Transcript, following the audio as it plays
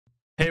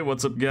Hey,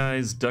 what's up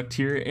guys, Duct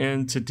here,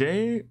 and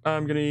today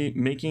I'm going to be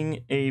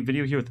making a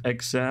video here with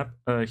xZap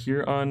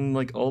here on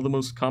like all the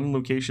most common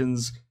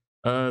locations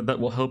that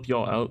will help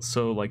y'all out.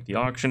 So like the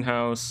auction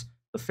house,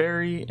 the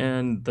ferry,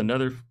 and the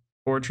nether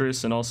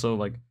fortress, and also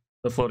like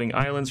the floating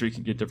islands where you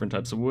can get different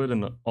types of wood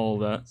and all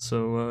that.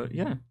 So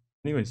yeah,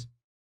 anyways,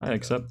 hi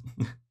xZap.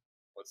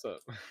 What's up?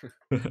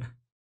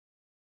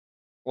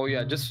 Well,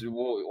 yeah,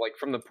 like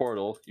from the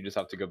portal, you just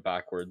have to go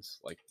backwards,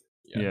 like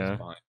Yeah. just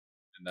behind,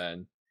 and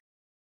then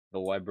the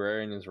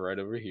librarian is right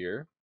over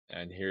here,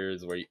 and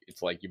here's where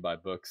it's like you buy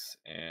books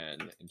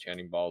and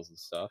enchanting balls and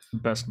stuff.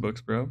 Best books,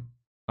 bro.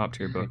 Top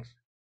tier books.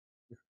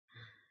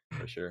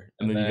 For sure.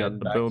 And then you got then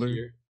the back builder.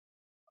 here,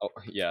 oh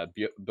yeah,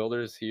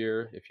 builders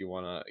here if you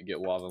want to get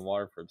lava and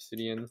water for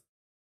obsidian.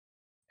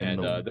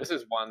 And this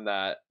is one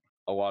that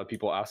a lot of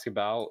people ask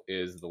about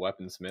is the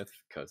weaponsmith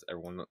because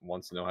everyone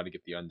wants to know how to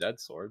get the undead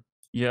sword.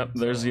 Yep,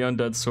 there's the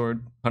undead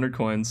sword, 100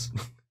 coins.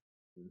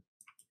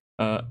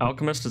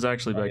 Alchemist is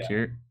actually back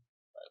here.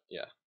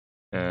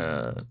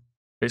 Yeah.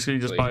 Basically, you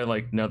just buy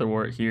like nether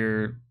wart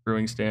here,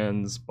 brewing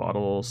stands,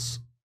 bottles,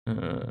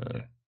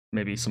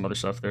 maybe some other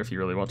stuff there if you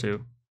really want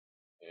to.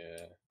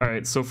 Yeah. All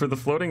right, so for the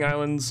floating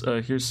islands,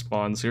 here's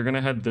spawns. So you're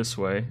gonna head this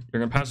way.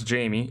 You're gonna pass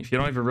Jamie. If you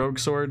don't have a rogue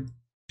sword,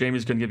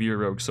 Jamie's gonna give you a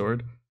rogue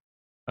sword.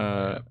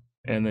 And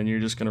then you're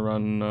just gonna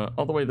run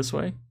all the way this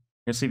way.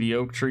 You're gonna see the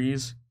oak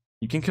trees.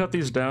 You can cut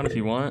these down if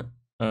you want.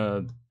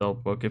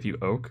 They'll give you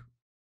oak.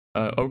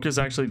 Oak is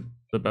actually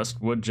the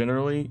best wood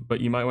generally,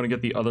 but you might want to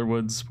get the other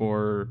woods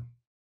for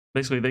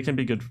basically they can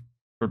be good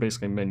for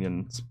basically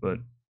minions, but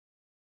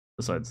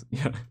besides,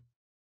 yeah.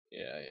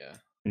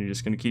 And you're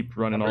just gonna keep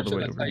running all the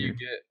way over how here. you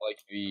get like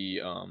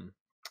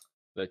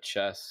the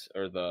chest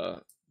or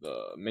the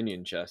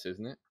minion chest,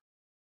 isn't it?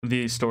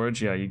 The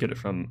storage, yeah, you get it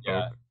from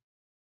oak.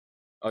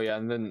 Oh yeah,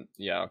 and then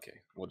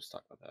okay, we'll just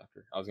talk about that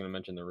after. I was gonna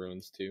mention the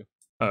ruins too.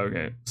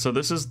 Okay, so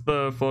this is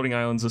the floating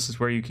islands. This is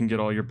where you can get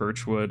all your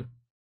birch wood.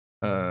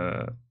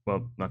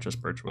 Well, not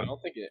just birch wood. I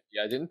don't think it.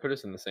 Yeah, I didn't put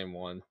us in the same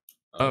one.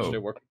 Should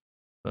it work?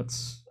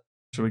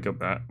 Should we go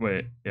back?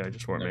 Wait, yeah,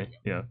 just warp me.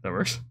 Yeah, that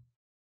works.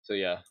 So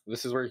yeah,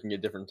 this is where you can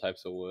get different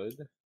types of wood,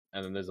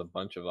 and then there's a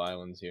bunch of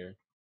islands here.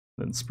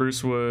 Then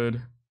spruce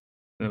wood.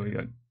 Then we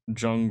got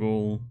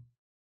jungle.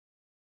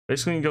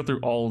 Basically, you can go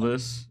through all of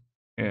this,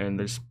 and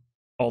there's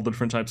all the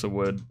different types of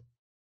wood.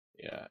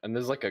 Yeah, and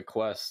there's like a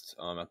quest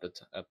at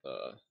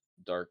the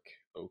dark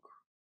oak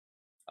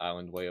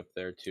island way up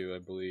there too, I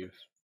believe.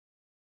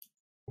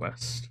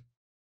 West.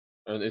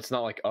 It's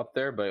not like up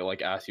there, but it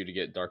like asks you to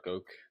get dark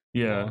oak.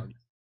 Yeah.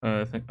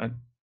 I think I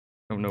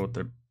don't know what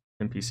the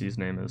NPC's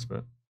name is,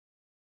 but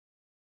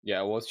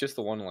yeah, well, it's just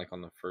the one like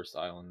on the first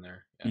island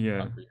there.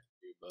 Yeah.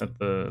 At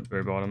the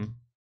very bottom.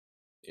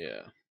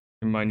 Yeah.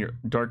 And mine your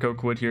dark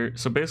oak wood here.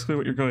 So basically,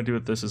 what you're going to do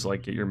with this is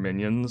like get your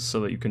minions so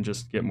that you can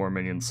just get more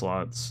minion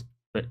slots.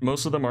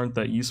 Most of them aren't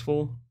that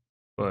useful,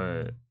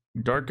 but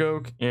dark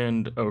oak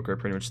and oak are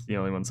pretty much the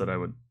only ones that I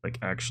would like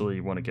actually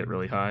want to get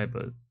really high.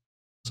 But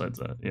besides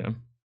that, yeah.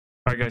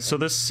 All right, guys. So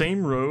this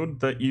same road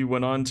that you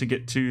went on to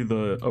get to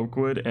the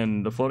Oakwood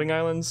and the floating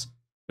islands,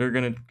 they're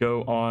gonna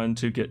go on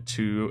to get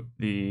to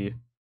the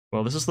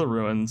this is the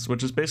ruins,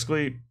 which is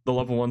basically the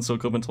level 1, so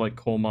equivalent to like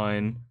coal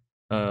mine,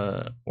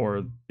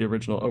 or the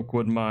original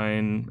Oakwood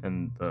mine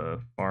and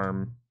the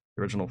farm,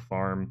 the original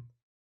farm,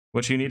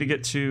 which you need to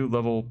get to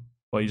level.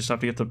 Well, you just have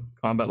to get to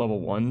combat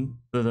level 1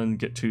 to then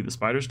get to the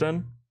spider's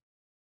den,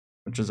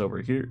 which is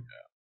over here,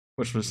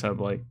 which just have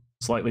like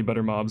slightly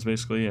better mobs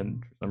basically,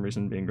 and for some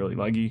reason being really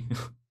laggy.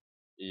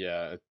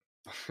 Yeah,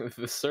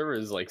 the server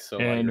is like so.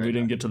 And we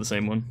didn't get to the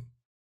same one.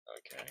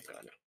 Okay,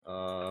 got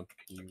it.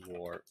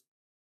 P-Warp.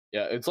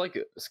 Yeah, it's like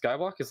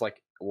Skyblock is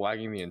like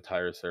lagging the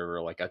entire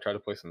server. Like I tried to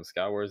play some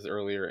Skywars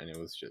earlier, and it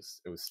was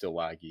still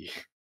laggy.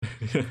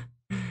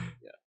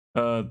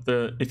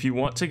 If you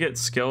want to get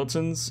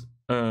skeletons,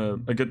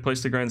 a good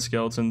place to grind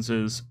skeletons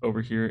is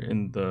over here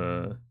in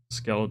the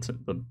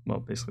skeleton.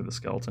 Basically the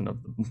skeleton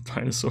of the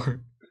dinosaur.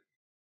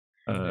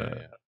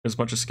 There's a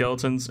bunch of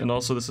skeletons, and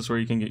also this is where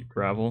you can get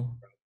gravel.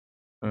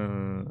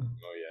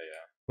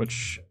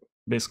 Which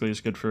basically is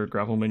good for a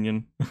gravel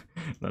minion.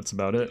 That's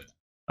about it.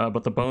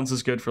 But the bones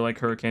is good for like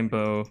hurricane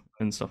bow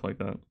and stuff like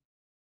that.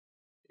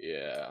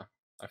 Yeah,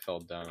 I fell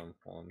down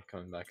while I'm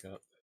coming back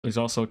up. There's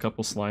also a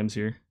couple slimes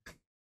here.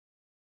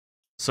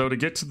 So to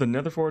get to the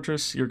nether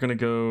fortress, you're gonna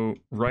go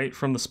right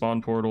from the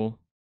spawn portal,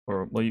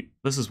 or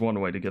this is one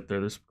way to get there.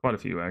 There's quite a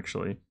few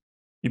actually.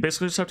 You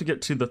basically just have to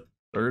get to the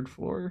 3rd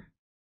floor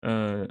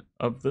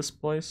of this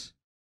place.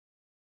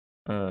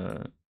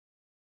 Up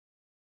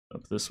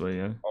this way,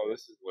 yeah. Oh,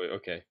 this is way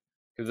okay.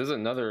 Because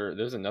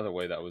there's another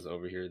way that was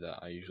over here that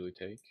I usually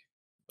take.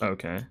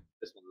 Okay.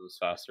 This one was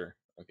faster.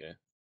 Okay.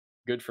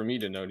 Good for me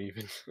to note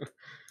even.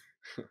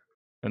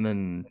 And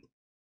then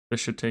this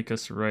should take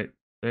us right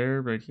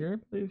there, right here, I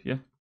believe. Yeah.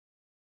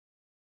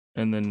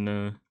 And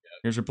then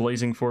here's your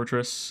blazing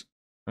fortress.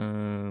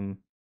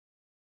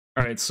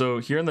 Alright, so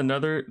here in the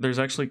nether, there's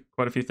actually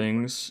quite a few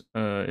things.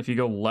 If you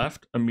go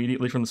left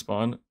immediately from the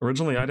spawn,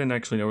 originally I didn't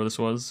actually know where this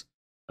was.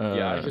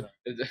 Yeah,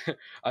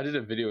 I did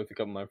a video with a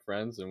couple of my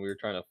friends, and we were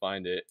trying to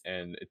find it,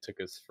 and it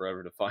took us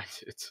forever to find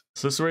it.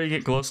 So this is where you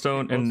get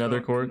glowstone and nether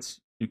quartz.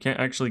 You can't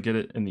actually get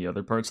it in the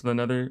other parts of the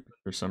nether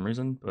for some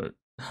reason, but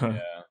Yeah,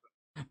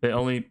 they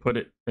only put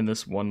it in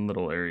this one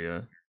little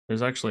area.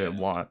 There's actually a yeah,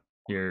 lot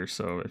here,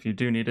 so if you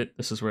do need it,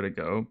 this is where to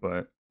go.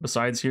 But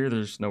besides here,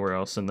 there's nowhere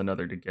else in the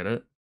nether to get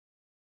it.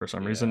 For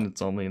some reason, yeah.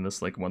 it's only in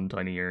this like one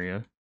tiny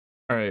area.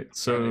 All right,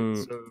 so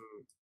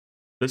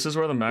this is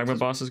where the magma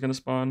boss is gonna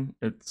spawn.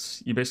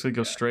 It's you basically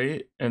go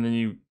straight, and then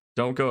you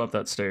don't go up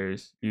that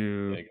stairs.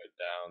 You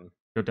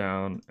go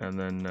down, and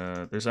then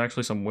there's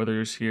actually some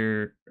withers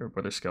here, or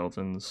wither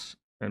skeletons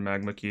and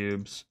magma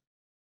cubes.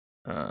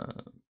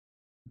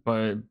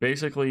 But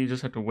basically, you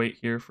just have to wait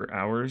here for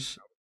hours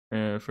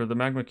for the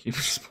magma cube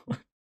to spawn.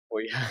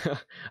 Well, yeah.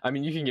 I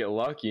mean, you can get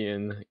lucky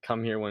and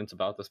come here when it's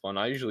about to spawn.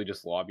 I usually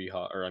just lobby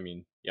hop, or I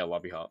mean, yeah,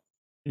 lobby hop.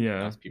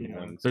 Yeah, Ask people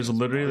when it's there's gonna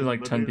literally spawn.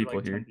 like 10 people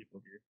here.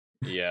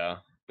 Yeah,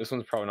 this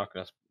one's probably not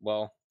gonna.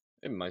 Well,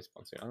 it might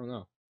spawn soon. I don't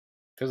know.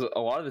 Because a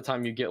lot of the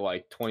time you get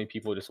like 20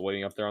 people just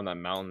waiting up there on that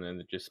mountain,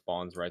 and it just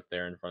spawns right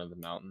there in front of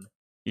the mountain.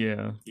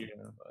 Yeah.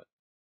 But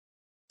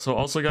So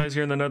also, guys,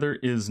 here in the nether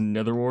is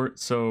nether wart.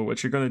 So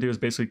what you're going to do is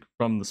basically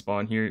from the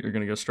spawn here, you're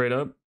going to go straight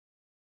up.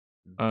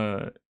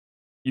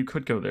 You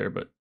could go there,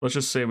 but let's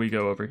just say we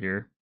go over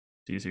here.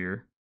 It's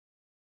easier.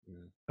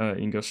 You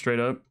can go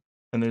straight up,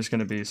 and there's going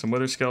to be some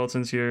wither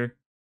skeletons here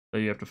that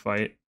you have to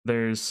fight.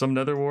 There's some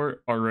nether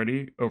wart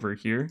already over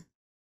here.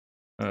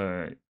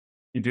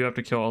 You do have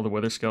to kill all the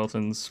wither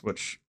skeletons,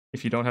 which,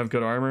 if you don't have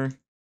good armor,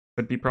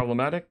 could be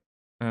problematic.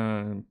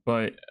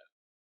 But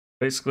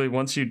basically,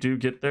 once you do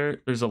get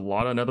there, there's a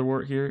lot of nether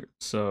wart here,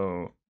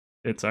 so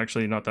it's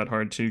actually not that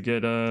hard to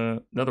get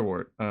nether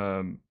wart.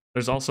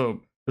 There's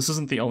also, this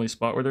isn't the only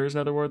spot where there is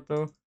nether wart,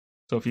 though.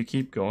 So if you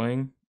keep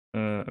going,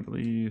 I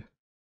believe,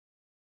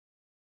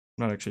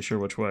 I'm not actually sure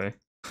which way.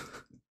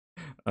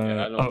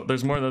 Oh,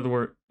 there's more nether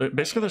wart.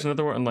 Basically, there's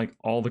nether wart on like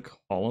all the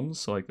columns,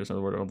 so like there's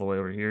nether wart all the way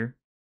over here.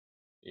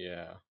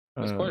 Yeah,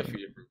 there's quite a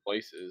few different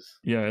places.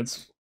 Yeah,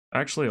 it's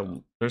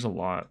actually there's a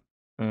lot.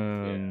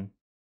 Yeah.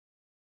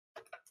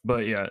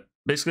 But yeah,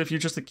 basically, if you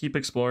just keep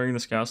exploring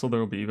this castle, there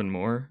will be even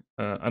more.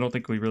 I don't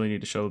think we really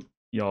need to show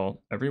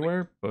y'all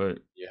everywhere, but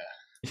yeah,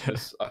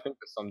 I think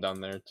there's some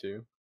down there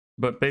too.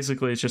 But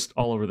basically, it's just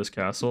all over this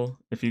castle.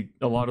 If you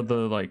a lot of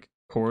the like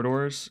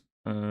corridors,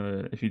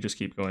 if you just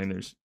keep going,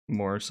 there's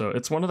more. So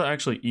it's one of the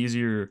actually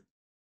easier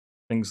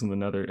things in the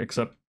nether,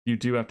 except you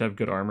do have to have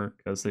good armor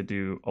because they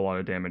do a lot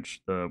of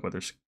damage, the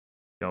wither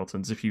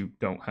skeletons, if you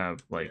don't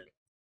have like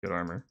good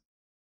armor.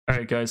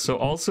 Alright guys, so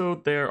also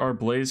there are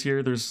blaze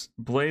here. There's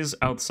blaze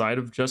outside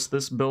of just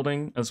this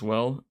building as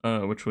well,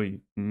 which we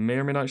may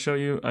or may not show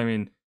you. I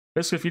mean,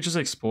 basically if you just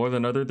explore the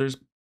nether, there's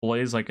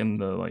blaze like in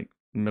the like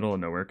middle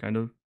of nowhere kind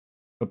of.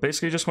 But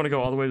basically you just want to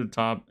go all the way to the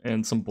top,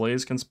 and some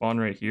blaze can spawn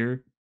right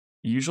here.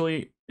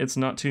 Usually it's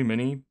not too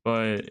many,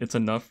 but it's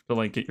enough to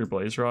like get your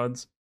blaze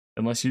rods.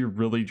 Unless you're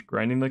really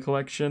grinding the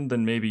collection,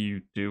 then maybe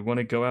you do want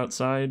to go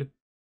outside,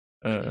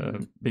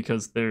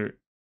 because there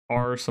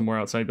are somewhere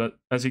outside. But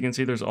as you can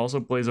see, there's also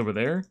blaze over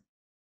there.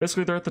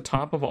 Basically, they're at the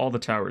top of all the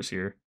towers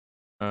here,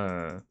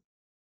 and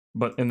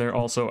they're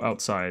also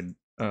outside,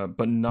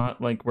 but not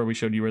like where we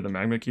showed you where the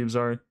magma cubes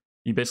are.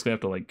 You basically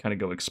have to like kind of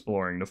go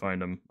exploring to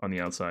find them on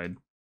the outside.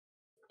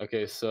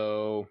 Okay,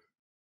 so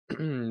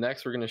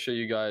next we're going to show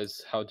you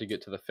guys how to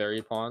get to the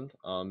fairy pond.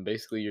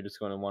 Basically, you're just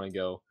going to want to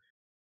go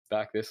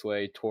back this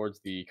way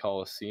towards the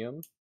Coliseum,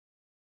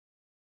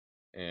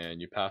 and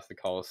you pass the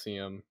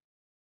Coliseum.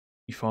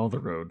 You follow the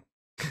road.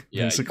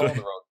 Yeah, you follow the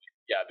road.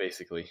 Yeah,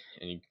 basically,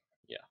 and you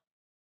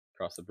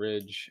cross the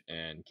bridge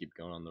and keep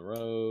going on the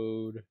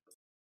road.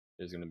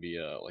 There's gonna be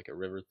like a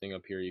river thing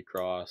up here you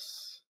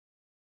cross,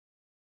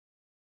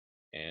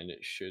 and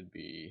it should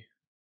be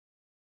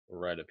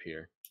right up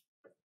here.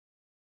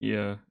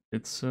 Yeah,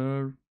 it's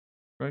right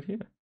here.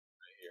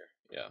 Right here.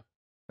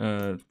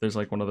 Yeah. There's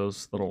like one of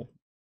those little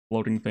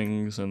floating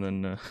things, and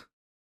then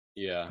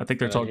yeah, I think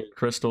they're called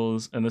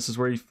crystals, and this is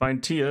where you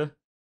find Tia,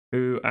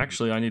 who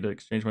actually I need to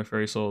exchange my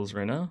fairy souls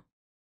right now.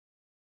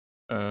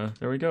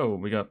 There we go.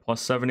 We got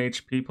 +7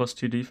 HP,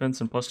 +2 defense,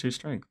 and +2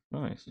 strength.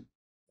 Nice.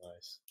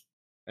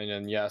 And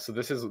then yeah, so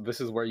this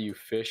is where you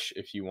fish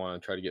if you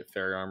want to try to get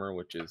fairy armor,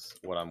 which is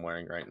what I'm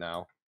wearing right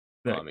now.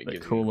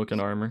 That cool looking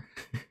armor.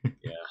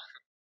 Yeah.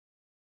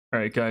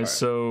 Alright guys,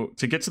 so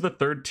to get to the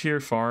 3rd tier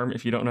farm,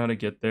 if you don't know how to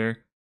get there,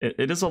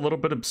 it is a little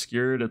bit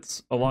obscured.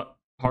 It's a lot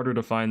harder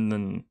to find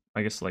than,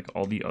 I guess, like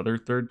all the other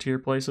 3rd tier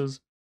places.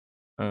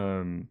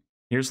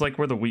 Here's like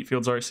where the wheat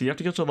fields are. So you have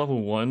to get to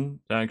level 1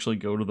 to actually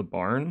go to the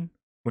barn,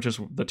 which is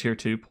the tier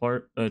 2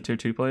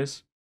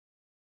 place.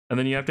 And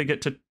then you have to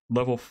get to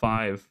level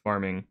 5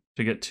 farming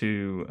to get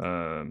to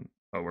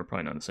oh, we're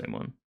probably not the same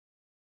one.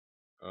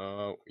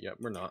 Yeah,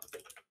 we're not.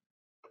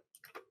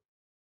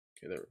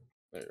 Okay, there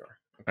you are.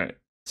 Okay. Alright.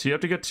 So you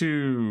have to get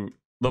to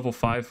level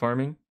 5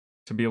 farming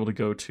to be able to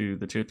go to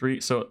the tier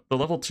 3. So the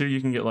level 2 you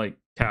can get like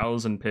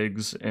cows and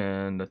pigs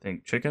and I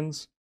think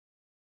chickens.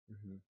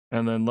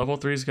 And then level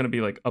 3 is going to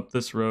be like up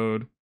this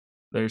road.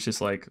 there's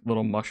this like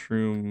little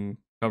mushroom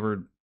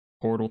covered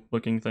portal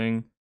looking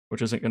thing,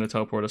 which isn't going to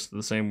teleport us to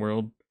the same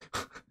world.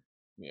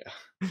 Yeah.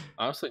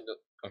 Honestly,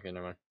 okay,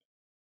 never mind.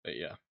 But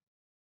yeah.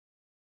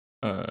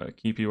 Can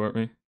you PWart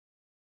me?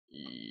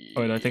 Yeah.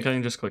 Oh, wait, I think I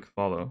can just click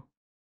follow.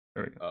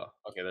 There we go.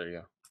 Oh, okay, there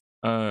you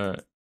go.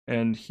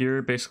 And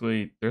here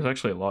basically there's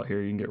actually a lot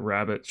here. You can get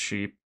rabbit,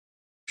 sheep,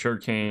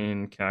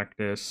 sugarcane,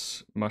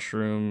 cactus,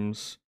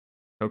 mushrooms,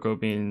 cocoa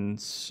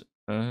beans.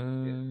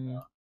 I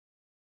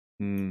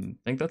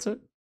think that's it.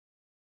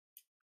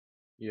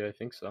 Yeah, I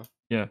think so.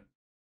 Yeah,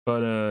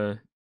 but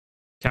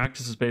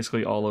cactus is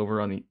basically all over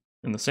in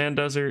the sand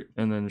desert,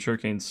 and then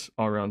sugarcane's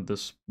all around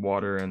this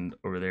water and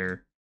over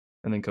there,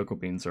 and then cocoa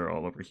beans are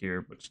all over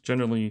here, which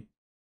generally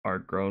are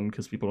grown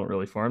because people don't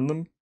really farm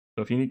them.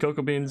 So if you need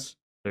cocoa beans,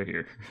 they're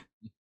here.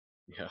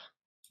 Yeah.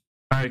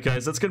 Alright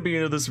guys, that's gonna be the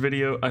end of this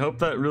video. I hope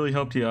that really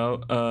helped you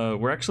out.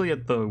 We're actually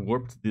at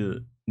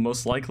the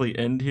most likely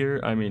end here.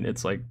 I mean,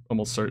 it's like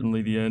almost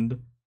certainly the end.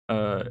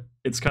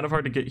 It's kind of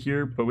hard to get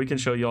here, but we can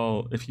show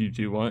y'all if you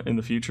do want in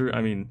the future.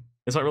 I mean,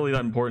 it's not really that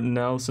important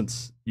now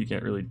since you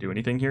can't really do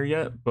anything here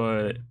yet,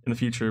 but in the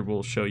future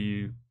we'll show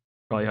you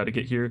probably how to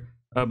get here.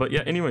 But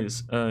yeah,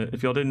 anyways,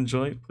 if y'all did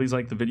enjoy, please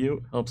like the video.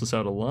 It helps us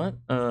out a lot.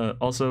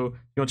 Also, if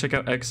you want to check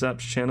out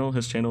xZap's channel,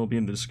 his channel will be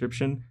in the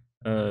description.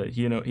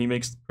 He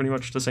makes pretty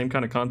much the same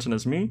kind of content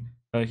as me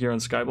here on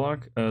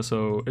Skyblock.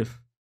 So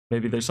if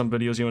maybe there's some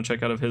videos you want to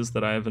check out of his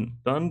that I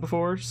haven't done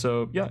before.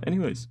 So yeah,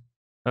 anyways,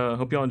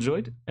 hope y'all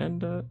enjoyed,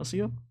 and I'll see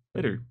y'all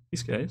later.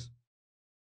 Peace, guys.